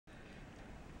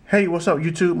Hey, what's up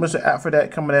YouTube? Mr. App for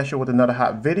That coming at you with another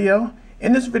hot video.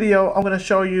 In this video, I'm going to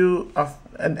show you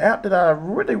an app that I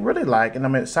really like and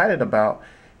I'm excited about.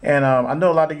 And I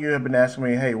know a lot of you have been asking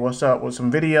me, hey, what's up with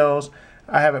some videos?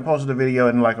 I haven't posted a video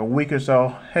in like a week or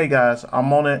so. Hey guys,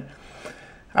 I'm on it.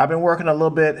 I've been working a little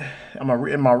bit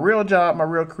in my real job, my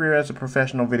real career as a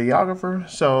professional videographer.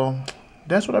 So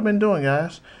that's what I've been doing,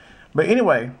 guys. But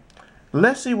anyway,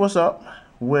 let's see what's up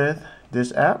with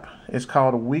this app. It's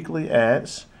called Weekly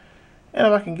Ads. And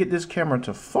if I can get this camera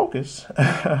to focus.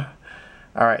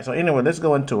 Alright, so anyway, let's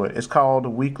go into it. It's called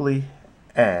Weekly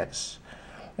Ads.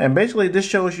 And basically this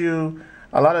shows you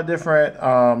a lot of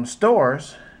different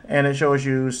stores, and it shows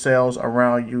you sales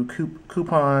around you,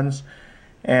 coupons,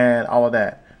 and all of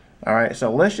that. Alright,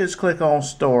 so let's just click on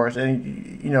stores,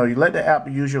 and you let the app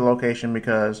use your location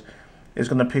because it's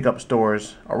going to pick up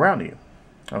stores around you.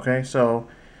 Okay, so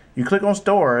you click on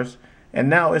stores, and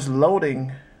now it's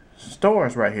loading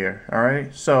stores right here. All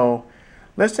right, so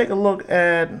let's take a look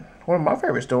at one of my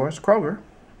favorite stores, Kroger.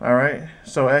 All right,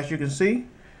 so as you can see,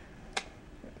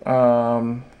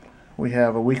 we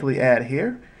have a weekly ad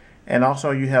here, and also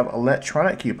you have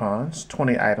electronic coupons,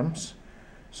 20 items.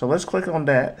 So let's click on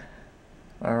that.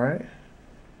 All right,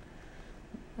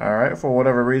 for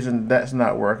whatever reason that's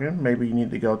not working. Maybe you need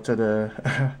to go to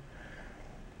the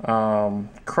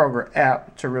Kroger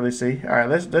app to really see. All right,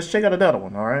 let's check out another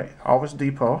one. All right, Office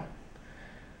Depot.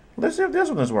 Let's see if this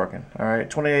one is working. All right,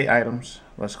 28 items.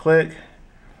 Let's click.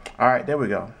 All right, there we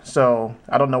go. So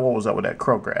I don't know what was up with that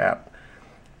Kroger app.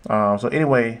 So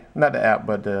anyway, not the app,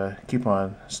 but the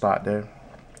coupon slot there.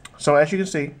 So as you can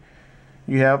see,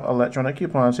 you have electronic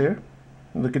coupons here.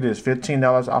 Look at this,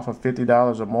 $15 off of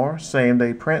 $50 or more. Same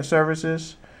day print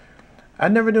services. I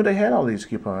never knew they had all these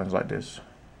coupons like this.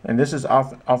 And this is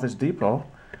Office Depot.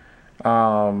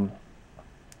 Let's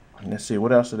see,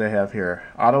 what else do they have here?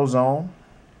 AutoZone.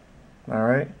 All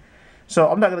right, so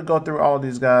I'm not going to go through all of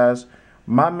these guys.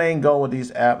 My main goal with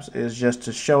these apps is just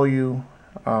to show you,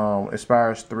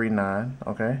 expires 3/9.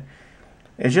 Okay,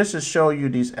 it's just to show you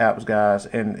these apps, guys,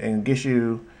 and get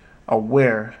you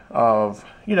aware of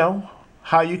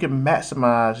how you can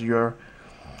maximize your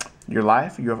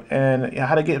life, and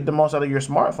how to get the most out of your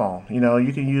smartphone.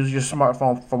 You can use your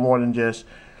smartphone for more than just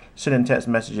sending text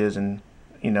messages and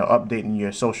updating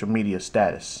your social media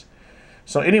status.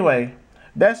 So anyway,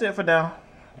 that's it for now.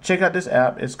 Check out this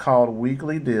app. It's called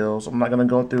Weekly Deals. I'm not going to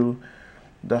go through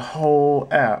the whole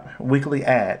app. Weekly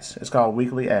Ads. It's called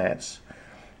Weekly Ads.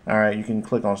 All right, you can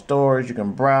click on stores. You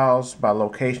can browse by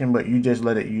location, but you just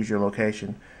let it use your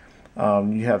location.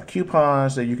 You have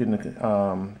coupons that you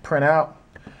can print out.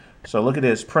 So look at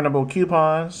this, printable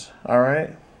coupons. All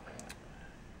right.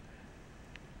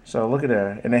 So look at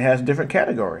that, and it has different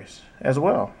categories as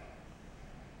well.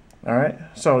 All right,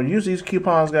 so use these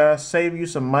coupons, guys. Save you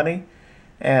some money.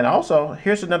 And also,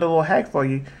 here's another little hack for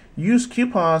you. Use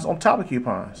coupons on top of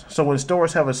coupons. So when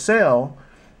stores have a sale,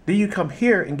 then you come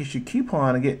here and get your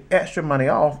coupon and get extra money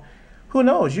off. Who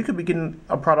knows? You could be getting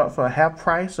a product for a half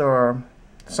price, or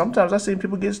sometimes I've seen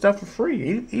people get stuff for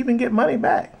free, even get money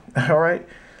back. All right,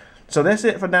 so that's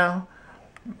it for now.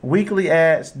 Weekly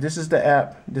Ads. This is the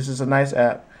app. This is a nice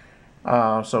app.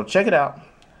 So check it out,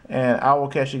 and I will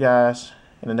catch you guys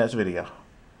in the next video.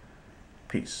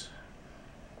 Peace.